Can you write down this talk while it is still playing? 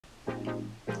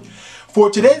For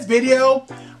today's video,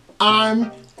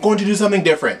 I'm going to do something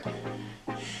different.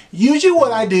 Usually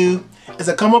what I do is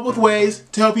I come up with ways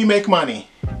to help you make money.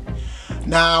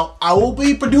 Now, I will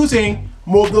be producing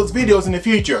more of those videos in the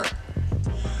future.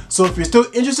 So if you're still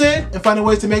interested in finding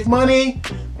ways to make money,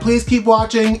 please keep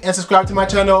watching and subscribe to my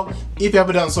channel if you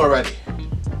haven't done so already.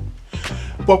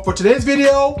 But for today's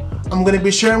video, I'm going to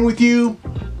be sharing with you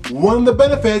one of the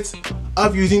benefits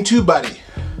of using TubeBuddy.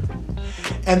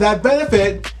 And that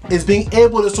benefit is being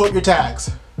able to sort your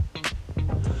tags.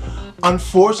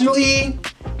 Unfortunately,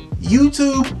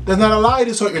 YouTube does not allow you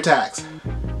to sort your tags.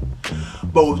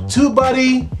 But with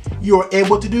TubeBuddy, you are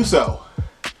able to do so.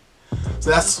 So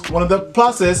that's one of the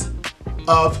pluses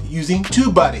of using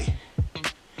TubeBuddy.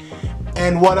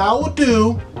 And what I will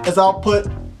do is I'll put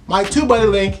my TubeBuddy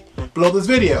link below this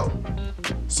video.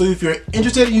 So if you're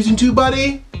interested in using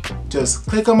TubeBuddy, just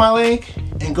click on my link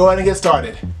and go ahead and get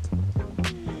started.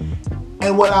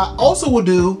 And what I also will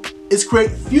do is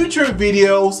create future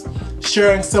videos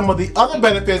sharing some of the other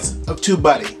benefits of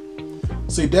TubeBuddy.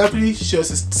 So you definitely should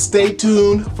stay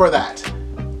tuned for that.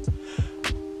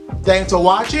 Thanks for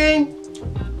watching.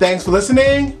 Thanks for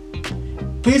listening.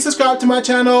 Please subscribe to my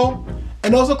channel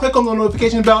and also click on the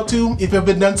notification bell too if you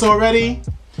haven't done so already.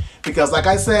 Because like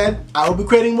I said, I will be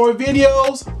creating more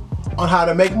videos on how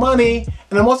to make money,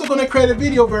 and I'm also going to create a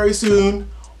video very soon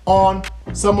on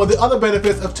some of the other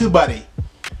benefits of TubeBuddy.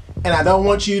 And I don't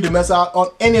want you to miss out on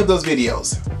any of those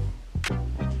videos.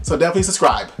 So definitely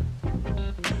subscribe.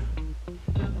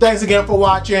 Thanks again for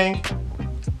watching.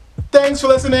 Thanks for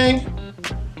listening.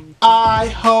 I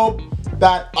hope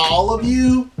that all of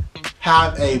you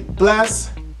have a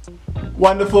blessed,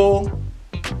 wonderful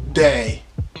day.